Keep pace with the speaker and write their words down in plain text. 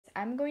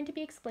I'm going to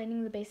be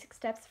explaining the basic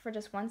steps for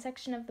just one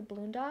section of the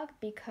balloon dog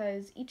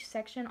because each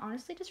section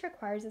honestly just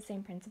requires the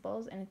same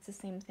principles and it's the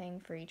same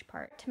thing for each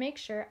part. To make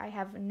sure I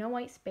have no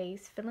white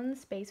space, fill in the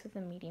space with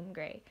a medium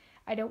gray.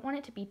 I don't want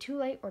it to be too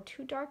light or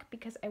too dark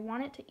because I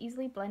want it to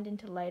easily blend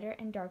into lighter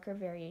and darker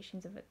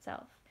variations of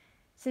itself.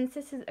 Since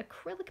this is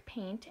acrylic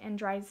paint and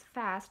dries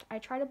fast, I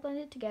try to blend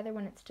it together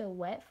when it's still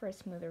wet for a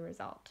smoother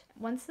result.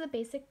 Once the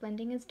basic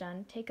blending is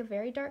done, take a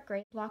very dark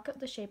gray, block out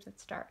the shape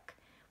that's dark.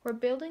 We're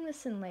building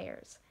this in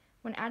layers.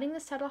 When adding the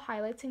subtle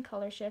highlights and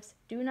color shifts,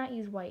 do not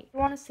use white. You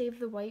want to save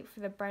the white for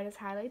the brightest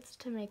highlights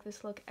to make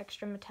this look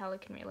extra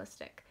metallic and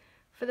realistic.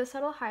 For the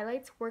subtle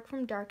highlights, work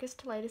from darkest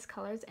to lightest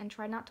colors and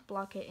try not to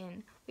block it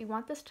in. We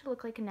want this to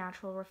look like a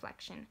natural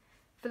reflection.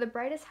 For the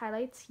brightest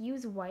highlights,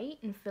 use white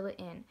and fill it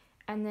in.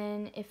 And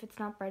then if it's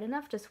not bright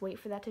enough, just wait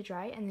for that to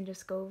dry and then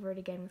just go over it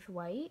again with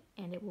white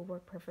and it will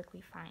work perfectly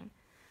fine.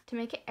 To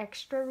make it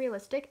extra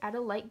realistic, add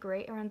a light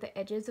gray around the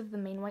edges of the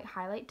main white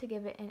highlight to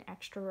give it an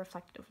extra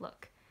reflective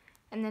look.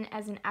 And then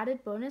as an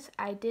added bonus,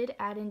 I did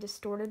add in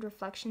distorted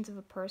reflections of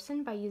a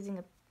person by using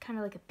a kind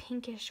of like a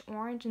pinkish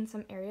orange in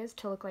some areas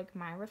to look like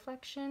my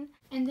reflection.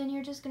 And then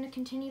you're just going to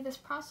continue this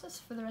process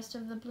for the rest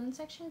of the balloon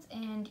sections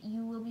and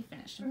you will be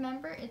finished.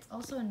 Remember, it's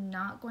also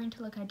not going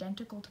to look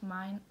identical to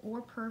mine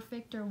or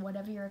perfect or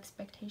whatever your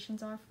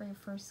expectations are for your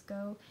first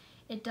go.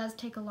 It does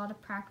take a lot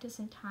of practice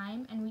and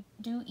time, and we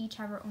do each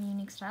have our own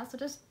unique style, so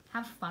just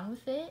have fun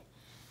with it.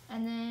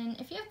 And then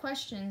if you have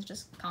questions,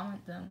 just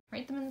comment them.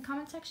 Write them in the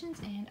comment sections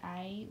and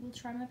I will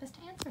try my best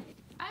to answer.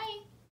 Bye!